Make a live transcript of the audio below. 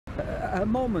A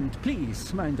moment,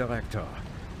 please, mein Director.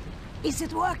 Is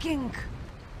it working?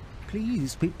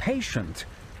 Please be patient.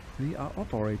 We are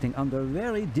operating under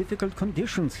very difficult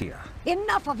conditions here.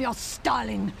 Enough of your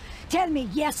stalling. Tell me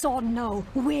yes or no.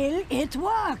 Will it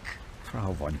work?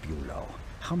 Frau von Bülow,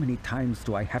 how many times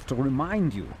do I have to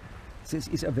remind you? This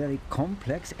is a very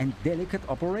complex and delicate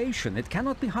operation. It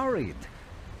cannot be hurried.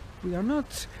 We are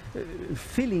not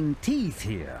filling teeth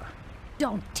here.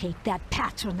 Don't take that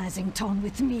patronizing tone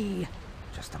with me.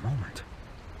 Just a moment.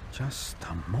 Just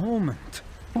a moment.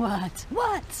 What?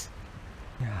 What?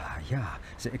 Yeah.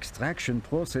 The extraction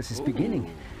process is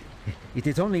beginning. It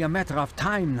is only a matter of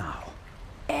time now.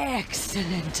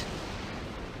 Excellent.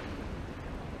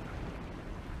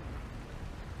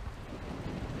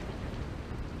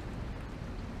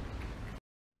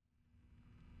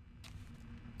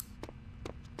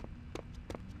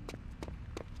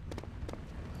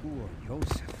 Poor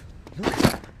Joseph. Look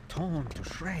at him, torn to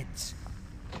shreds.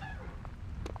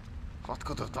 What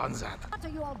could have done that? What are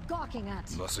you all gawking at?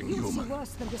 Nothing You'll human. see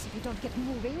worse than this if you don't get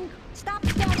moving. Stop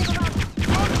standing around.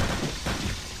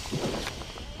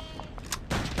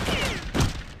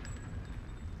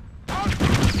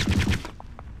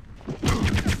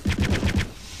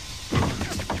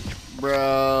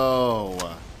 Bro.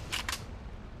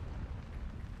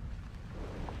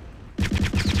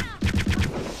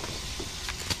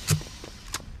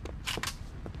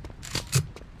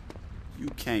 You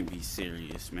can't be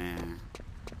serious, man.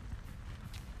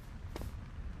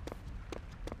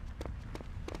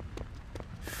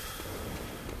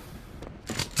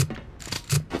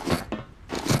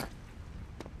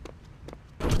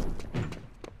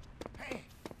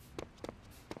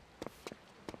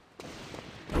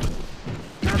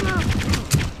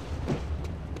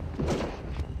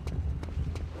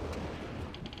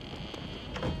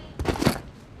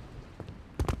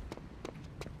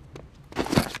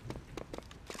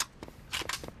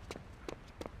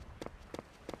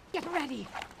 Get ready.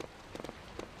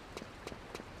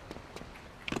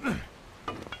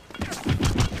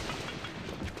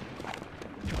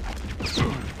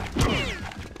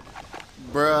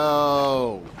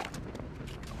 Bro.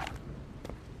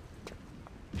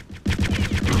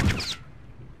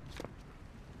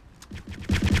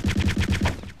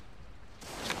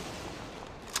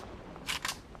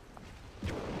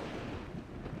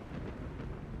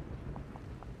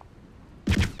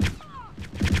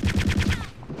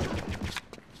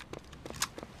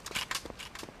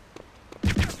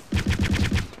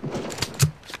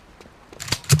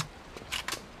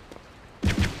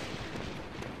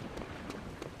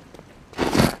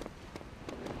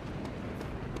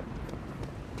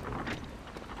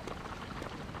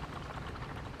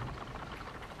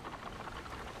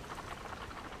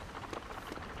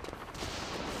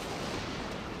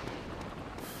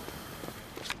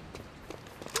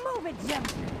 Move it, Zim.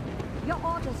 Your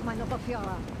orders, mein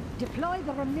Oberführer. Deploy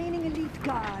the remaining elite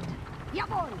guard.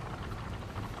 Jawohl!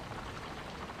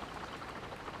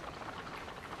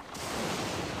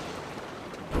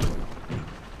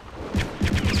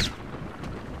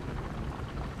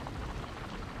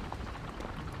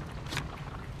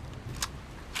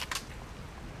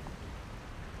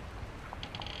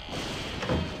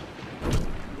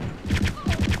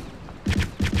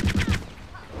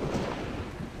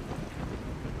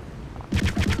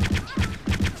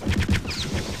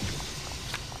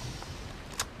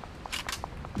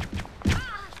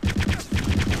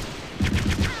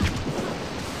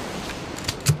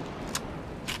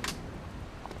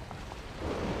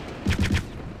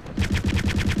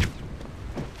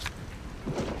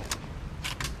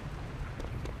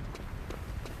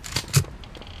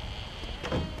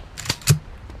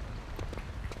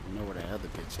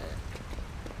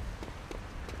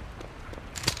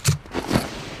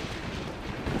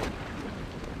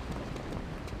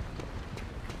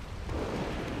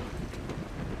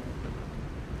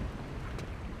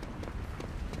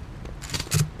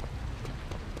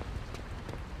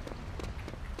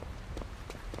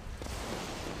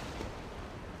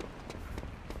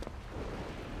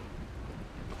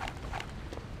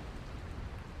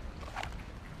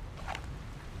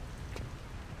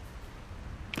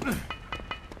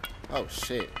 Oh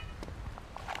shit.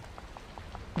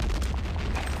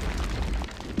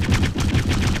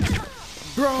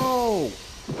 Bro!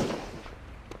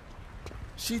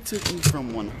 She took me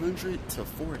from 100 to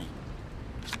 40.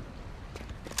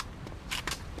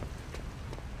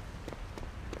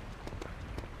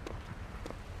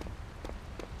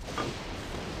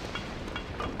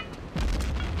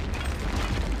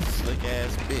 Slick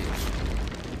ass bitch.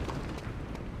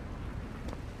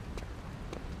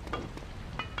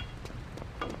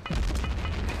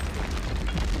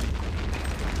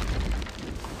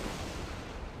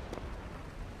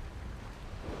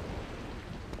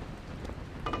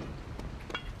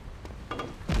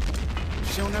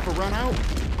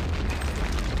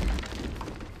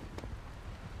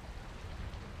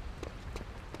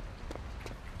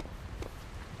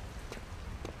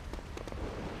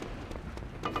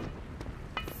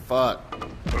 Fuck.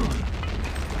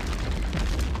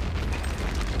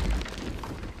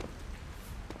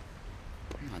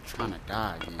 I'm not trying to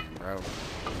die again, bro.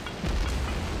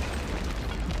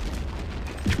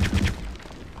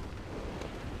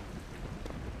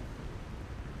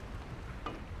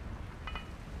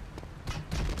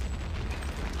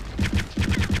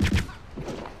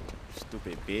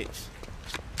 Stupid bitch.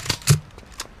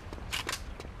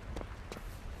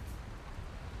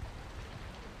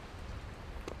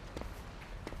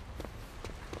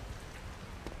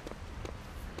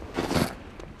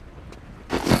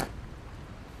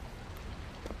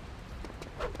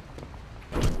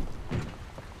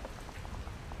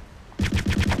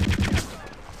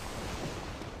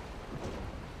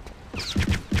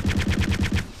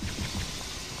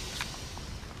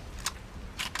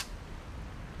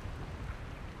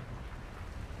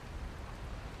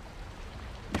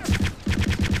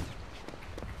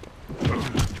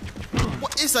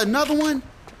 It's another one?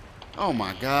 Oh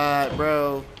my god,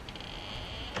 bro.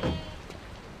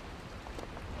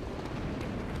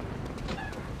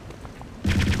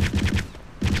 These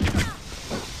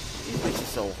bitches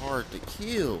so hard to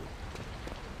kill.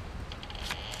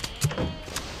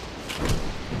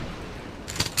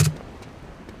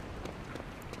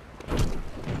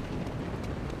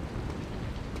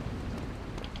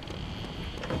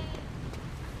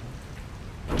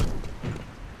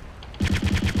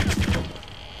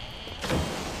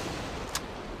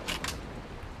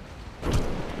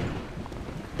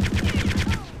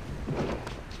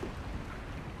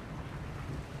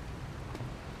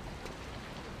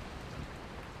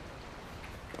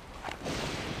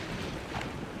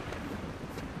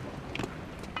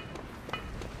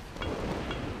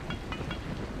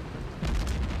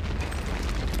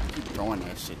 Throwing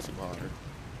that shit too hard.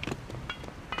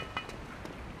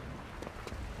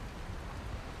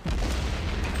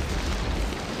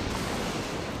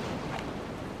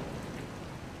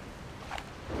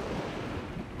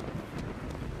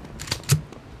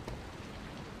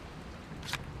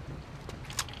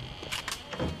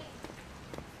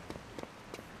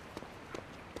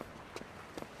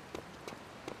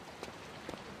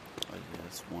 Oh yeah,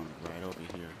 there's one right over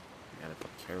here. You gotta be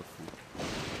careful.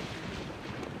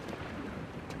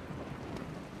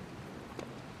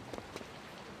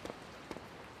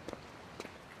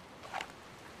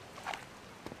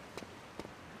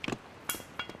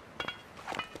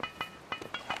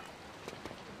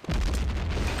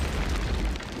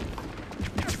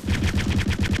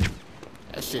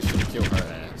 That shit should kill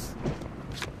her ass.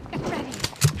 Get ready.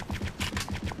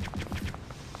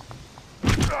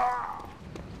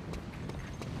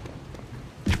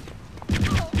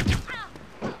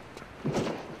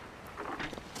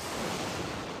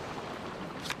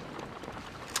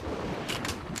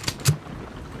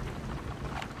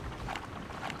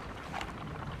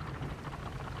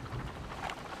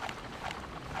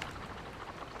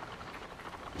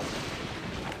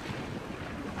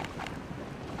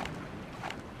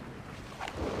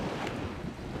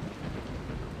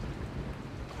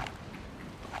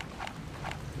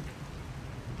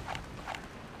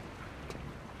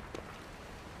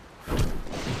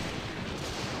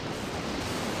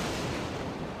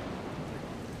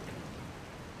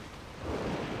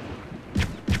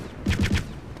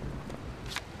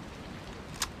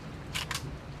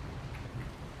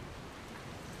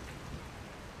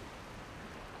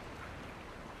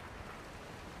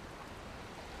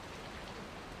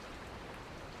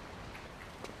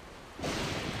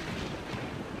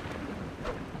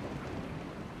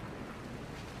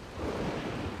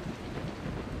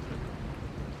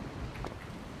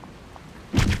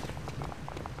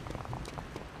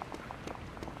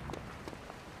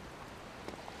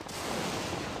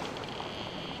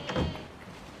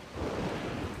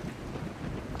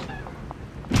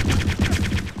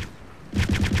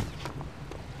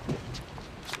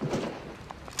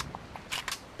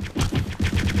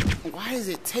 Why does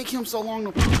it take him so long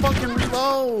to fucking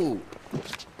reload?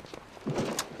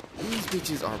 These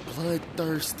bitches are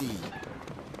bloodthirsty.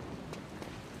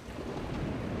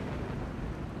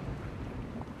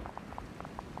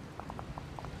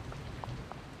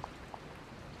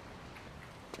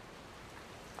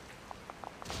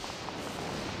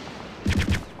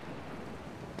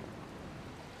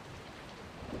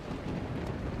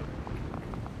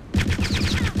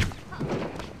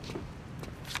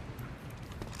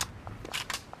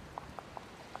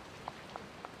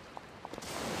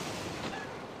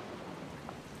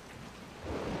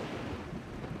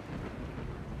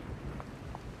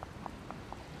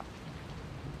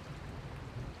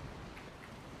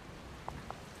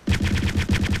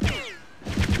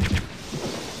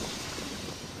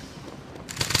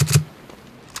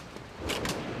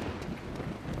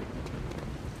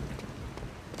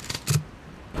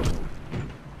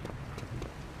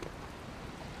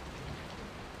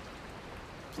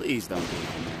 Please don't be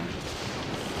on there.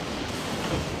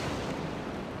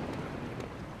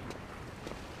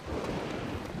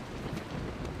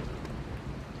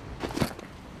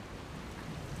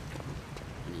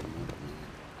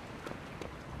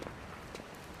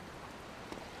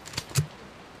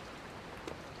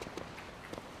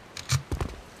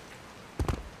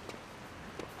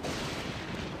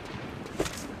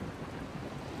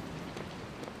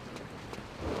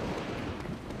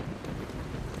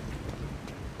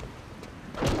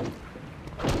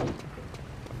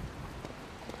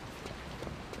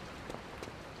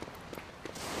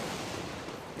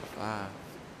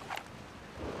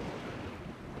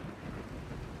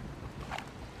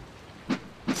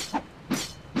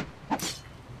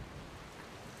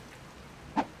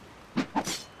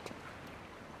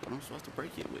 I'm supposed to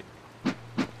break it with.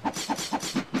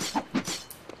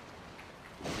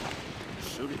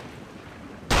 Shoot it.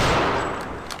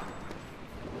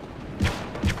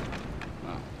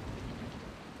 Wow.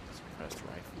 Suppressed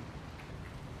rifle.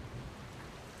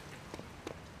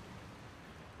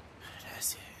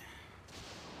 That's it.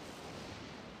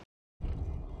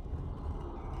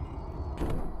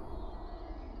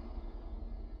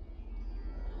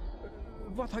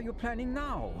 What are you planning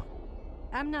now?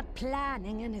 I'm not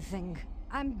planning anything.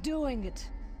 I'm doing it.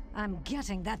 I'm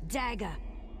getting that dagger.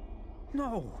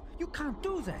 No, you can't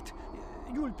do that.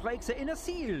 You'll break the inner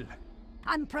seal.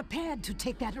 I'm prepared to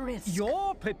take that risk.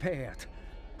 You're prepared.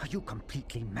 Are you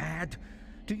completely mad?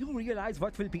 Do you realize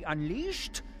what will be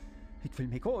unleashed? It will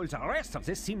make all the rest of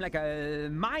this seem like a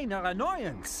minor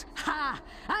annoyance. Ha!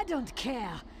 I don't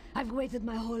care. I've waited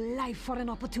my whole life for an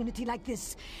opportunity like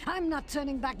this. I'm not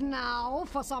turning back now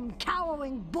for some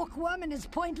cowering bookworm and his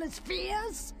pointless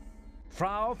fears.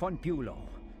 Frau von Bülow,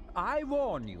 I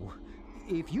warn you.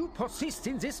 If you persist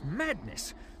in this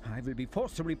madness, I will be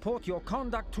forced to report your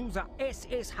conduct to the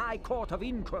SS High Court of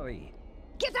Inquiry.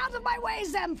 Get out of my way,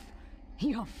 Zemph!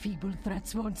 Your feeble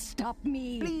threats won't stop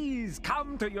me. Please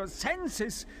come to your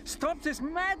senses. Stop this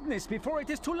madness before it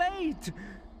is too late.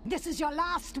 This is your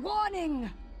last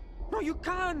warning. No, you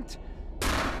can't.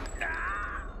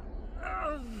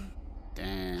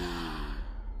 Damn.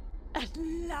 At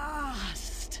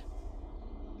last.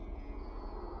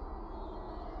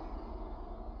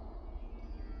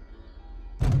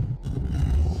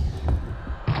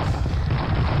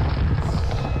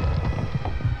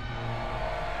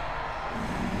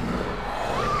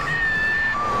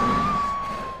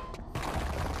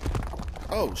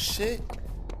 Oh shit.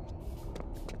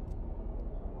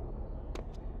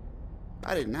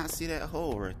 I did not see that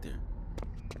hole right there.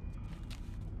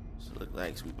 So look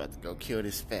like we about to go kill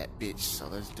this fat bitch, so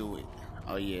let's do it.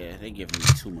 Oh yeah, they giving me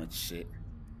too much shit.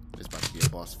 It's about to be a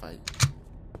boss fight.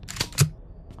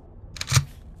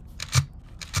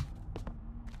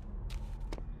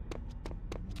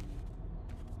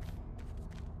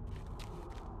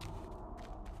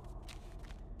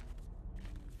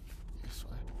 This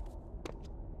way.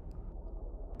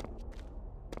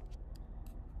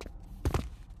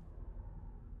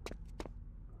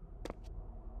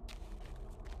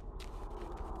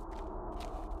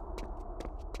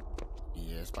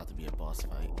 Yeah, it's about to be a boss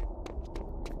fight.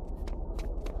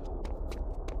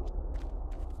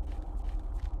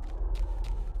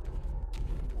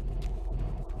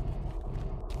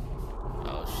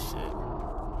 Oh shit.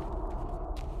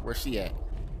 Where's she at?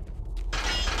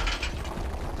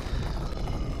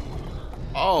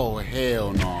 Oh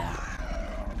hell no.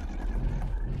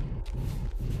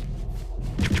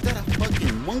 Is that a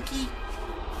fucking monkey?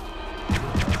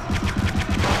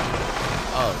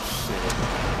 Oh shit.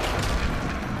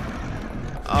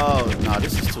 Oh no,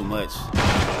 this is too much.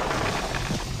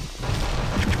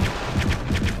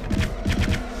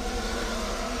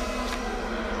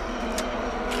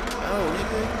 Oh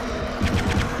nigga.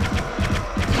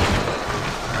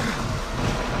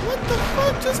 What the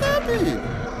fuck just happened?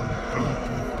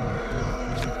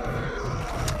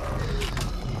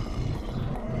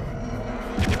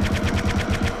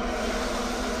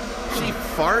 She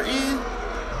farting?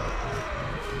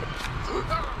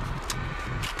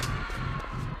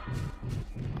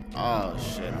 Oh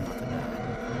shit, I'm about to die.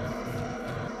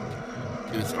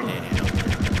 It's a dead end.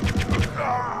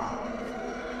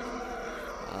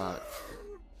 How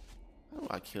do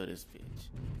I kill this bitch?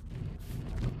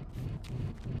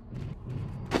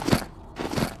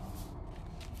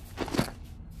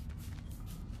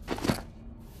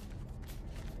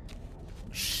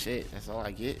 Shit, that's all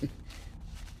I get.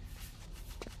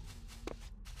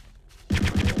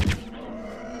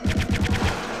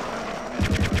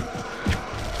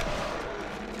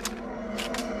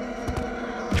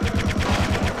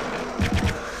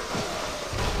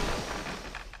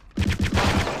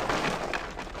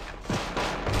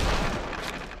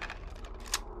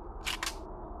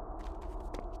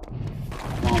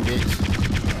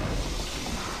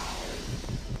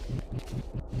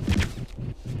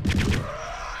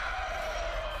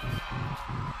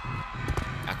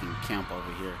 camp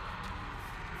over here.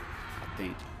 I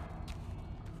think.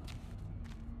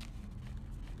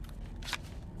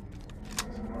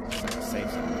 It's like a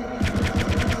safe zone.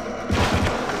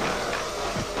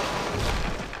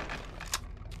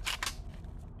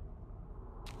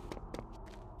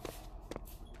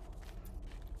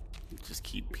 Just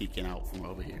keep peeking out from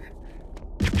over here.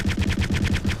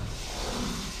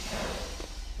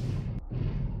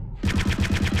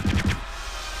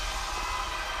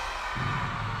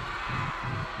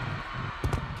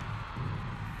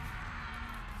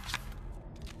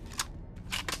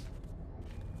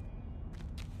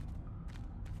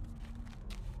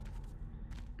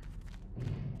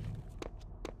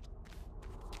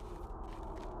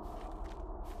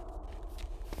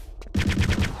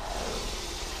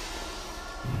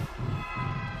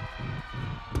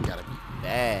 Gotta be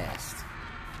fast.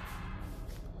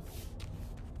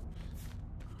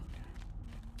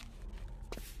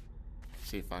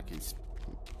 See if I can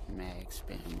mag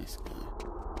spam this gun.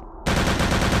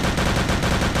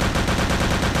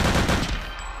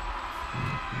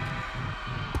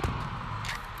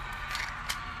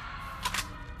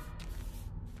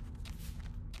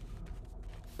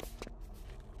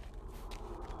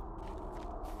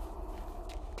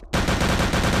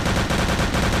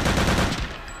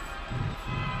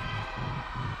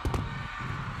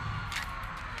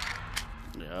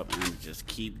 Yep, and just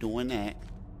keep doing that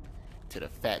till the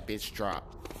fat bitch drop.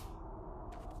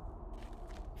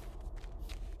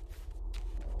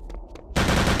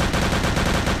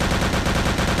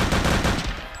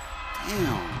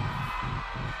 Damn.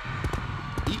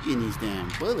 Eating these damn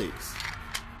bullets.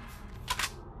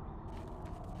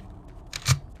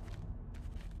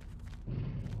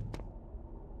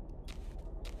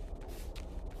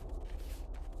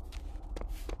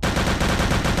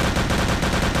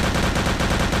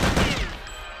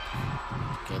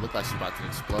 Look like she's about to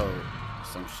explode or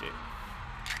some shit.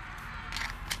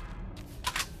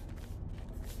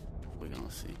 We're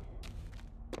gonna see.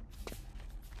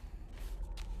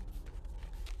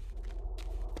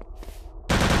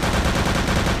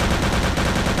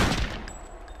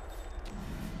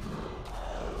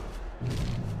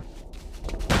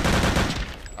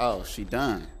 Oh, she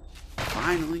done.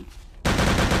 Finally.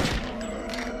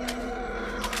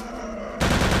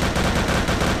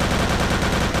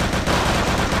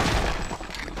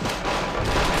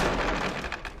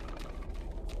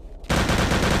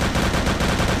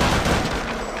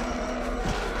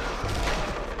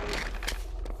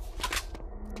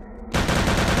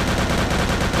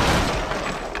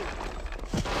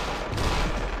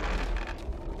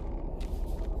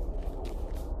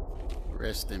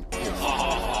 Rest in peace.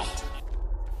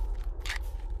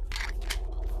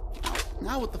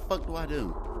 Now what the fuck do I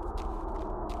do?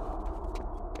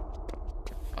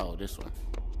 Oh, this one.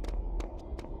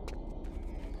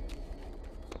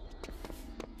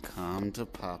 Come to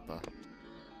Papa.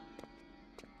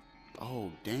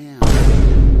 Oh, damn.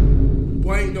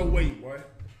 Boy, ain't no way, boy.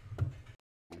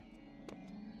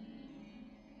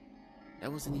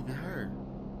 That wasn't even her.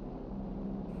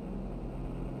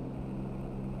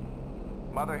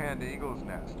 Mother hen to Eagle's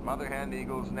Nest. Mother hen to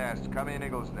Eagle's Nest. Come in,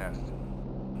 Eagle's Nest.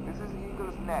 This is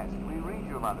Eagle's Nest. We read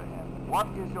you, Mother hen. What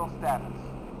is your status?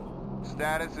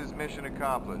 Status is mission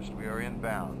accomplished. We are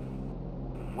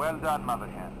inbound. Well done, Mother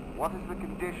hen. What is the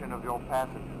condition of your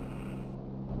passenger?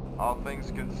 All things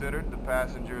considered, the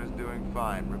passenger is doing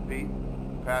fine. Repeat,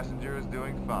 passenger is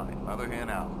doing fine. Mother hen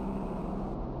out.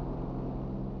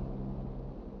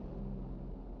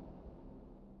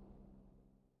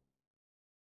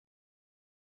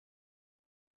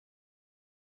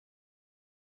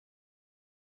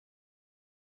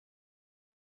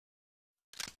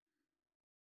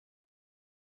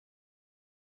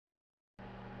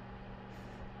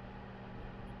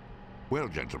 Well,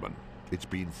 gentlemen, it's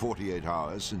been 48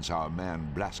 hours since our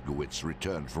man Blazkowicz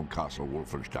returned from Castle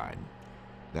Wolfenstein.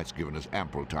 That's given us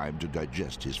ample time to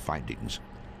digest his findings.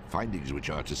 Findings which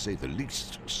are, to say the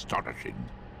least, astonishing.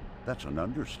 That's an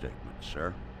understatement,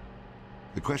 sir.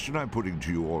 The question I'm putting to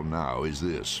you all now is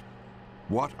this.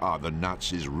 What are the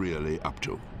Nazis really up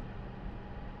to?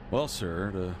 Well,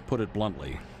 sir, to put it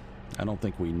bluntly, I don't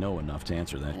think we know enough to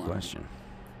answer that question.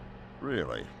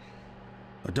 Really?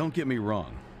 But don't get me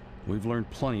wrong. We've learned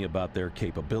plenty about their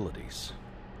capabilities.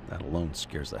 That alone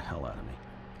scares the hell out of me.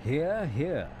 Here,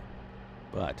 here.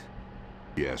 But...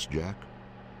 Yes, Jack?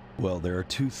 Well, there are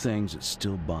two things that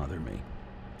still bother me.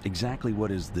 Exactly what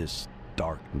is this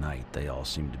dark night they all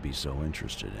seem to be so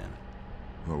interested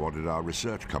in? Well, what did our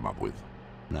research come up with?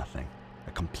 Nothing.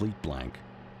 A complete blank.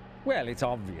 Well, it's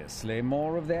obviously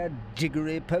more of their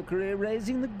jiggery-pokery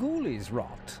raising the ghoulies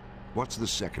rot. What's the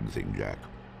second thing, Jack?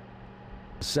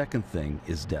 The second thing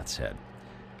is Death's Head.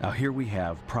 Now here we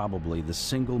have probably the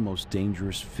single most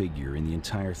dangerous figure in the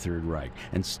entire Third Reich,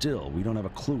 and still we don't have a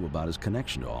clue about his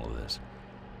connection to all of this.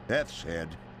 Death's Head?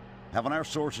 Haven't our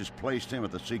sources placed him at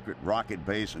the secret rocket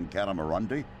base in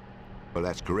Katamarundi? Well,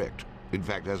 that's correct. In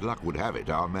fact, as luck would have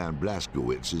it, our man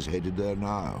Blazkowicz is headed there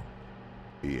now.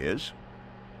 He is?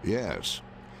 Yes.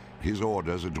 His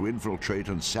orders are to infiltrate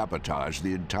and sabotage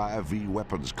the entire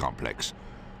V-weapons complex.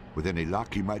 With any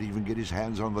luck, he might even get his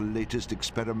hands on the latest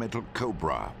experimental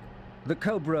Cobra. The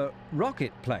Cobra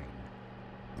rocket plane?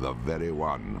 The very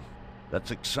one.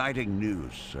 That's exciting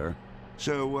news, sir.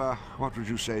 So, what would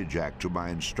you say, Jack, to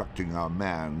my instructing our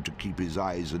man to keep his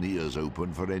eyes and ears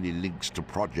open for any links to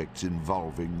projects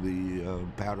involving the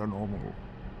paranormal?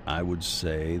 I would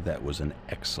say that was an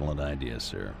excellent idea,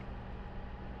 sir.